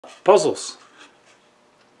puzzles.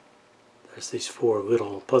 There's these 4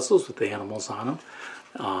 little puzzles with the animals on them.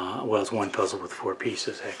 Well, it's one puzzle with 4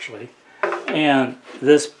 pieces actually. And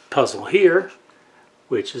this puzzle here,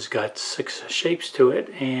 which has got 6 shapes to it,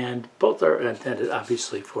 and both are intended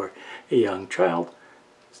obviously for a young child.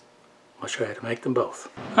 I'll show you how to make them both.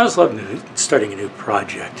 I was loving starting a new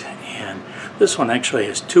project, and this one actually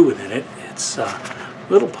has 2 within it. It's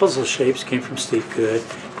little puzzle shapes, came from Steve Good,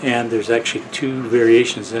 and there's actually 2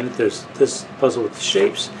 variations in it. There's this puzzle with the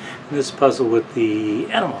shapes, and this puzzle with the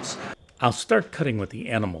animals. I'll start cutting with the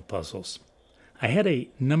animal puzzles. I had a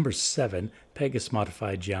number 7 Pegasus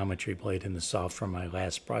modified geometry blade in the saw from my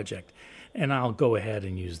last project, and I'll go ahead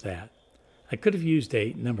and use that. I could have used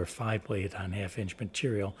a number 5 blade on 1/2-inch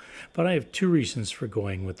material, but I have 2 reasons for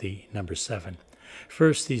going with the number 7.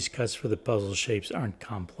 First, these cuts for the puzzle shapes aren't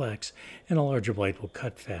complex, and a larger blade will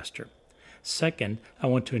cut faster. Second, I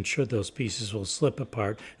want to ensure those pieces will slip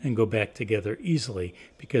apart and go back together easily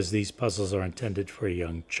because these puzzles are intended for a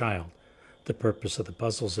young child. The purpose of the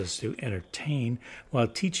puzzles is to entertain while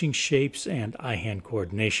teaching shapes and eye-hand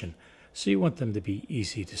coordination, so you want them to be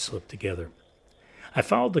easy to slip together. I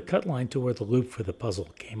followed the cut line to where the loop for the puzzle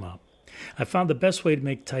came up. I found the best way to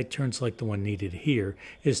make tight turns like the one needed here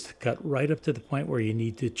is to cut right up to the point where you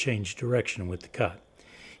need to change direction with the cut.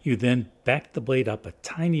 You then back the blade up a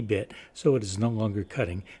tiny bit so it is no longer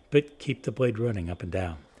cutting, but keep the blade running up and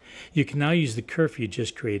down. You can now use the curve you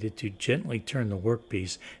just created to gently turn the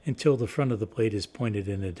workpiece until the front of the blade is pointed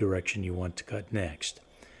in the direction you want to cut next.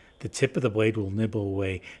 The tip of the blade will nibble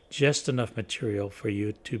away just enough material for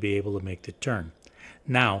you to be able to make the turn.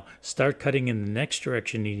 Now, start cutting in the next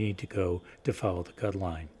direction you need to go to follow the cut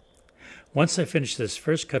line. Once I finished this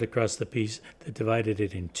first cut across the piece that divided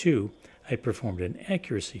it in 2, I performed an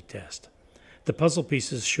accuracy test. The puzzle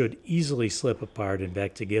pieces should easily slip apart and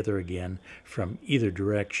back together again from either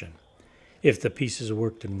direction. If the pieces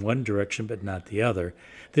worked in one direction but not the other,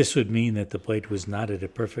 this would mean that the blade was not at a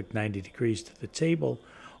perfect 90 degrees to the table,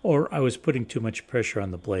 or I was putting too much pressure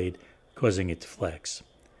on the blade, causing it to flex.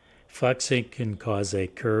 Flexing can cause a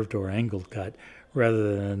curved or angled cut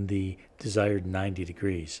rather than the desired 90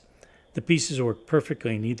 degrees. The pieces work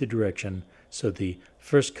perfectly in either direction, so the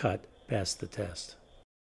first cut passed the test.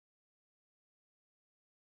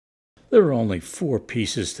 There were only 4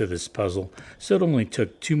 pieces to this puzzle, so it only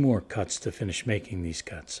took 2 more cuts to finish making these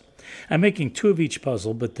cuts. I'm making 2 of each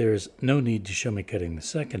puzzle, but there is no need to show me cutting the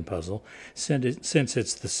second puzzle since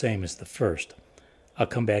it's the same as the first. I'll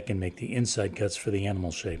come back and make the inside cuts for the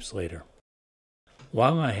animal shapes later.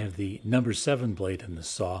 While I have the number 7 blade in the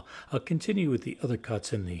saw, I'll continue with the other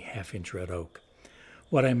cuts in the 1/2-inch red oak.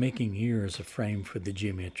 What I'm making here is a frame for the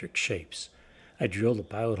geometric shapes. I drilled a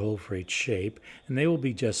pilot hole for each shape, and they will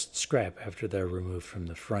be just scrap after they're removed from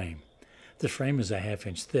the frame. The frame is a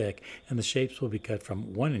 1/2-inch thick, and the shapes will be cut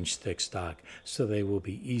from 1-inch thick stock, so they will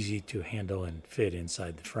be easy to handle and fit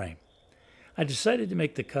inside the frame. I decided to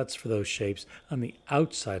make the cuts for those shapes on the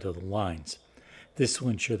outside of the lines. This will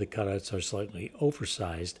ensure the cutouts are slightly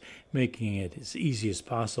oversized, making it as easy as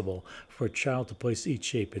possible for a child to place each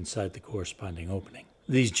shape inside the corresponding opening.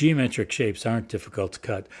 These geometric shapes aren't difficult to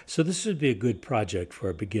cut, so this would be a good project for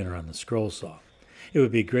a beginner on the scroll saw. It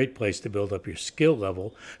would be a great place to build up your skill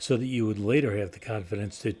level so that you would later have the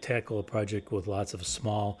confidence to tackle a project with lots of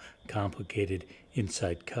small, complicated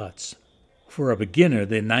inside cuts. For a beginner,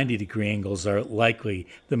 the 90-degree angles are likely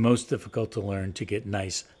the most difficult to learn to get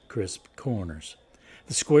nice, crisp corners.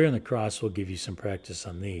 The square and the cross will give you some practice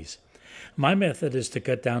on these. My method is to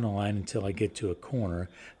cut down a line until I get to a corner,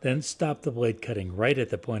 then stop the blade cutting right at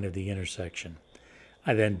the point of the intersection.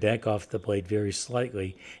 I then back off the blade very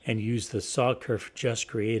slightly and use the saw curve just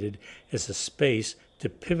created as a space to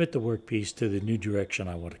pivot the workpiece to the new direction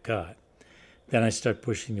I want to cut. Then I start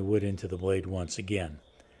pushing the wood into the blade once again.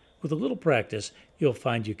 With a little practice, you'll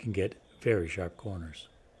find you can get very sharp corners.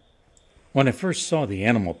 When I first saw the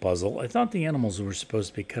animal puzzle, I thought the animals were supposed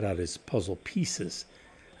to be cut out as puzzle pieces.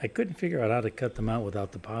 I couldn't figure out how to cut them out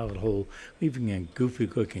without the pilot hole leaving a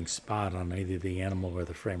goofy-looking spot on either the animal or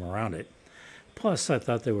the frame around it. Plus, I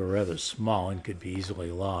thought they were rather small and could be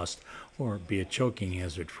easily lost or be a choking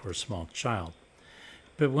hazard for a small child.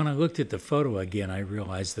 But when I looked at the photo again, I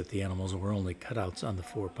realized that the animals were only cutouts on the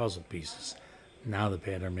 4 puzzle pieces. Now the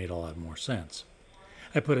pattern made a lot more sense.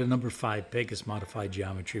 I put a number 5 Pegasus modified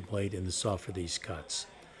geometry blade in the saw for these cuts.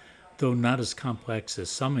 Though not as complex as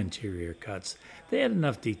some interior cuts, they had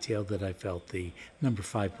enough detail that I felt the number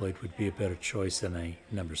 5 blade would be a better choice than a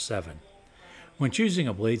number 7. When choosing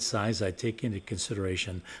a blade size, I take into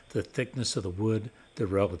consideration the thickness of the wood, the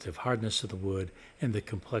relative hardness of the wood, and the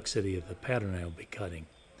complexity of the pattern I will be cutting.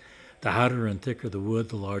 The hotter and thicker the wood,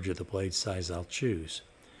 the larger the blade size I'll choose.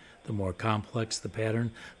 The more complex the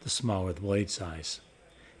pattern, the smaller the blade size.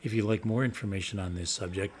 If you'd like more information on this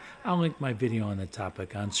subject, I'll link my video on the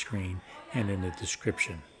topic on screen and in the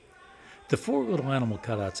description. The 4 little animal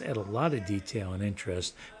cutouts add a lot of detail and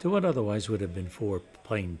interest to what otherwise would have been 4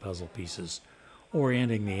 plain puzzle pieces.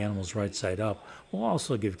 Orienting the animals right side up will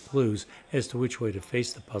also give clues as to which way to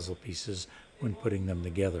face the puzzle pieces when putting them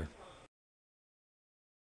together.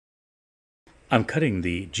 I'm cutting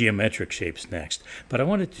the geometric shapes next, but I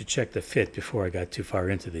wanted to check the fit before I got too far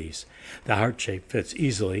into these. The heart shape fits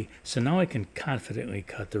easily, so now I can confidently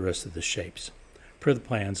cut the rest of the shapes. Per the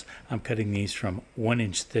plans, I'm cutting these from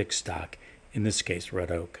 1-inch thick stock, in this case red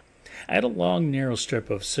oak. I had a long narrow strip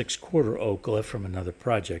of 6/4 oak left from another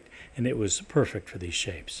project, and it was perfect for these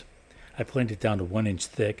shapes. I planed it down to 1-inch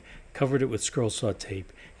thick, covered it with scroll saw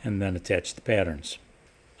tape, and then attached the patterns.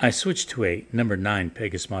 I switched to a number 9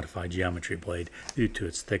 Pegasus modified geometry blade due to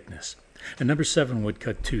its thickness. A number 7 would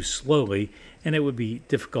cut too slowly, and it would be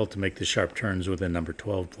difficult to make the sharp turns with a number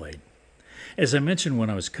 12 blade. As I mentioned when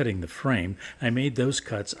I was cutting the frame, I made those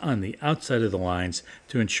cuts on the outside of the lines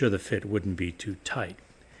to ensure the fit wouldn't be too tight.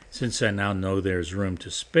 Since I now know there's room to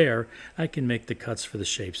spare, I can make the cuts for the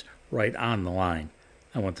shapes right on the line.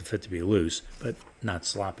 I want the fit to be loose, but not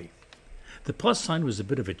sloppy. The plus sign was a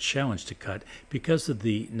bit of a challenge to cut because of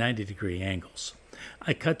the 90-degree angles.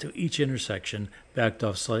 I cut to each intersection, backed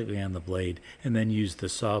off slightly on the blade, and then used the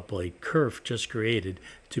saw blade curve just created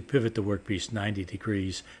to pivot the workpiece 90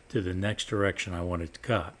 degrees to the next direction I wanted to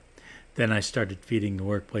cut. Then I started feeding the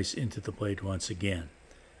workpiece into the blade once again.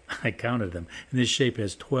 I counted them, and this shape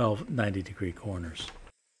has 12 90-degree corners.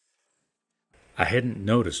 I hadn't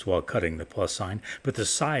noticed while cutting the plus sign, but the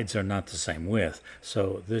sides are not the same width,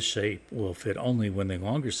 so this shape will fit only when the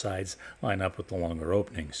longer sides line up with the longer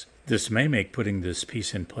openings. This may make putting this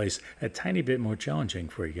piece in place a tiny bit more challenging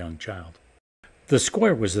for a young child. The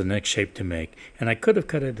square was the next shape to make, and I could have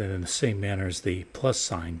cut it in the same manner as the plus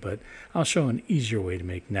sign, but I'll show an easier way to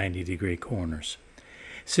make 90-degree corners.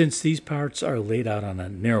 Since these parts are laid out on a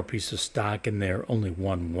narrow piece of stock and they're only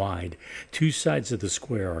 1 wide, 2 sides of the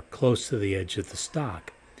square are close to the edge of the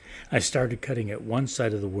stock. I started cutting at one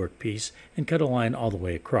side of the workpiece and cut a line all the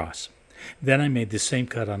way across. Then I made the same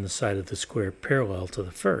cut on the side of the square parallel to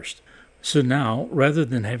the first. So now, rather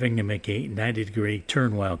than having to make a 90-degree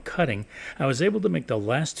turn while cutting, I was able to make the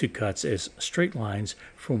last 2 cuts as straight lines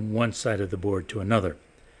from one side of the board to another.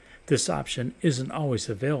 This option isn't always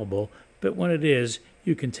available, but when it is,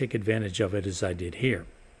 you can take advantage of it as I did here.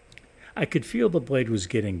 I could feel the blade was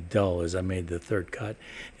getting dull as I made the 3rd cut,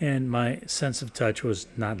 and my sense of touch was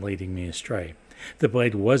not leading me astray. The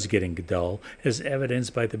blade was getting dull, as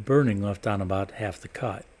evidenced by the burning left on about half the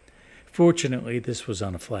cut. Fortunately, this was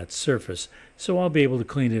on a flat surface, so I'll be able to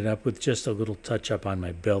clean it up with just a little touch-up on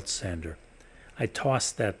my belt sander. I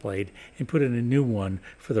tossed that blade and put in a new one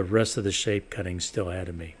for the rest of the shape cutting still ahead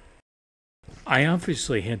of me. I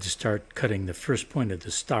obviously had to start cutting the first point of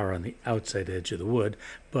the star on the outside edge of the wood,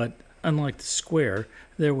 but unlike the square,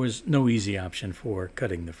 there was no easy option for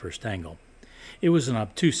cutting the first angle. It was an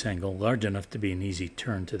obtuse angle, large enough to be an easy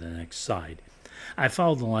turn to the next side. I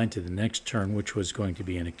followed the line to the next turn, which was going to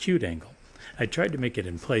be an acute angle. I tried to make it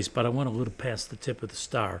in place, but I went a little past the tip of the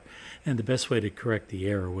star, and the best way to correct the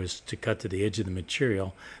error was to cut to the edge of the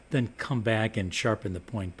material, then come back and sharpen the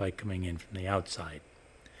point by coming in from the outside.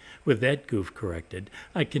 With that goof corrected,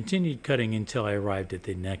 I continued cutting until I arrived at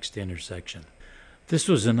the next intersection. This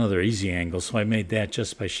was another easy angle, so I made that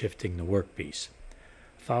just by shifting the workpiece.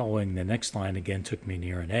 Following the next line again took me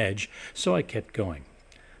near an edge, so I kept going.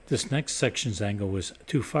 This next section's angle was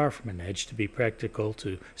too far from an edge to be practical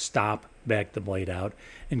to stop, back the blade out,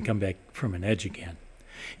 and come back from an edge again.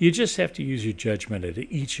 You just have to use your judgment at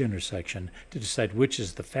each intersection to decide which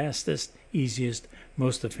is the fastest, easiest,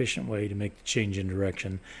 most efficient way to make the change in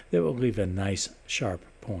direction that will leave a nice, sharp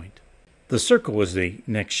point. The circle was the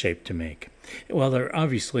next shape to make. While there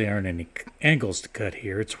obviously aren't any angles to cut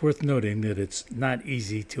here, it's worth noting that it's not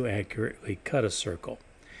easy to accurately cut a circle.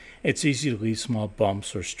 It's easy to leave small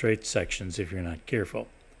bumps or straight sections if you're not careful.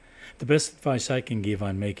 The best advice I can give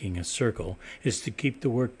on making a circle is to keep the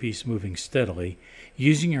workpiece moving steadily,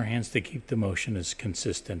 using your hands to keep the motion as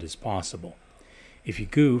consistent as possible. If you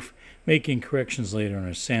goof, making corrections later on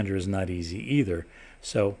a sander is not easy either,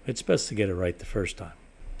 so it's best to get it right the first time.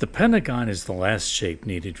 The pentagon is the last shape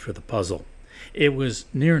needed for the puzzle. It was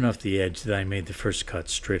near enough the edge that I made the first cut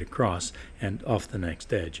straight across and off the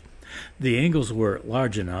next edge. The angles were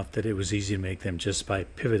large enough that it was easy to make them just by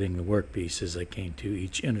pivoting the workpiece as I came to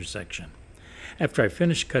each intersection. After I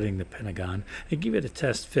finished cutting the pentagon, I gave it a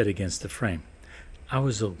test fit against the frame. I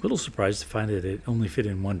was a little surprised to find that it only fit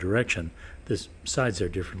in one direction. The sides are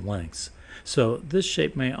different lengths. So this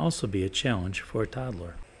shape may also be a challenge for a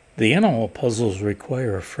toddler. The animal puzzles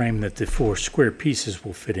require a frame that the 4 square pieces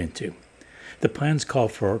will fit into. The plans call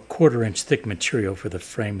for a 1/4-inch thick material for the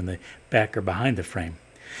frame and the backer behind the frame.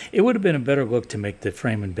 It would have been a better look to make the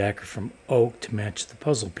frame and backer from oak to match the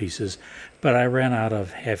puzzle pieces, but I ran out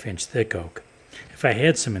of 1/2-inch thick oak. If I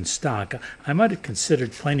had some in stock, I might have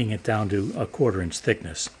considered planing it down to a 1/4-inch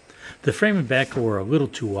thickness. The frame and backer were a little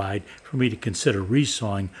too wide for me to consider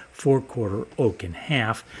resawing 4/4 oak in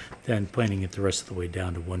half, then planing it the rest of the way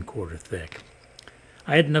down to 1/4 thick.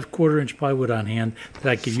 I had enough 1/4-inch plywood on hand that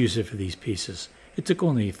I could use it for these pieces. It took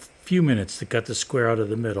only a few minutes to cut the square out of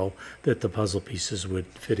the middle that the puzzle pieces would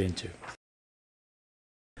fit into.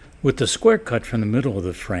 With the square cut from the middle of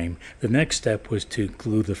the frame, the next step was to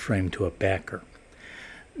glue the frame to a backer.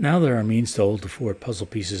 Now there are means to hold the 4 puzzle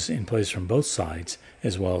pieces in place from both sides,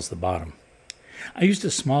 as well as the bottom. I used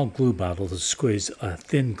a small glue bottle to squeeze a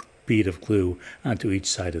thin bead of glue onto each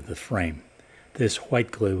side of the frame. This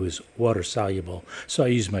white glue is water soluble, so I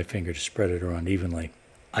used my finger to spread it around evenly.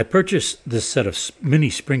 I purchased this set of mini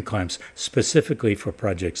spring clamps specifically for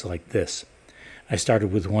projects like this. I started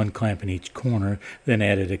with 1 clamp in each corner, then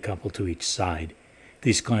added a couple to each side.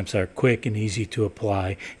 These clamps are quick and easy to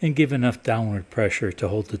apply and give enough downward pressure to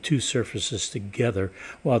hold the 2 surfaces together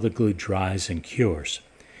while the glue dries and cures.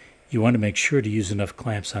 You want to make sure to use enough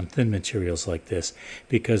clamps on thin materials like this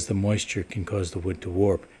because the moisture can cause the wood to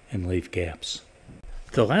warp and leave gaps.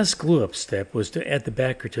 The last glue-up step was to add the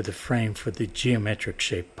backer to the frame for the geometric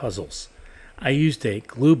shaped puzzles. I used a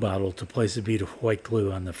glue bottle to place a bead of white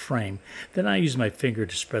glue on the frame, then I used my finger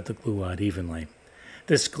to spread the glue out evenly.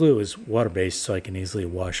 This glue is water-based, so I can easily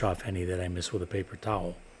wash off any that I miss with a paper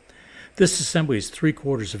towel. This assembly is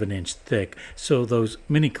 3/4 of an inch thick, so those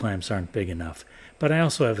mini clamps aren't big enough, but I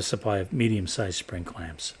also have a supply of medium-sized spring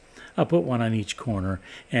clamps. I'll put 1 on each corner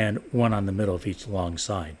and 1 on the middle of each long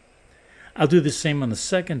side. I'll do the same on the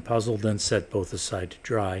second puzzle, then set both aside to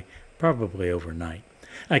dry, probably overnight.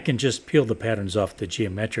 I can just peel the patterns off the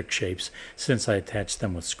geometric shapes since I attached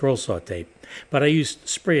them with scroll saw tape, but I used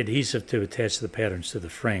spray adhesive to attach the patterns to the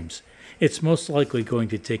frames. It's most likely going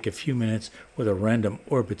to take a few minutes with a random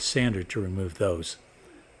orbit sander to remove those.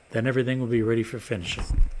 Then everything will be ready for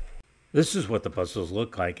finishing. This is what the puzzles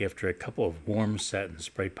look like after a couple of warm satin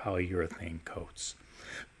spray polyurethane coats.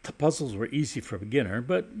 The puzzles were easy for a beginner,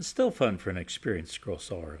 but still fun for an experienced scroll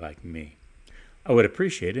sawer like me. I would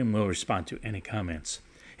appreciate it and will respond to any comments.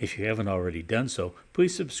 If you haven't already done so,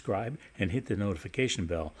 please subscribe and hit the notification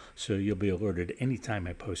bell so you'll be alerted anytime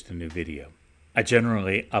I post a new video. I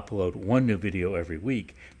generally upload 1 new video every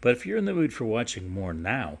week, but if you're in the mood for watching more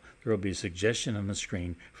now, there will be a suggestion on the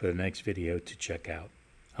screen for the next video to check out.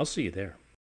 I'll see you there.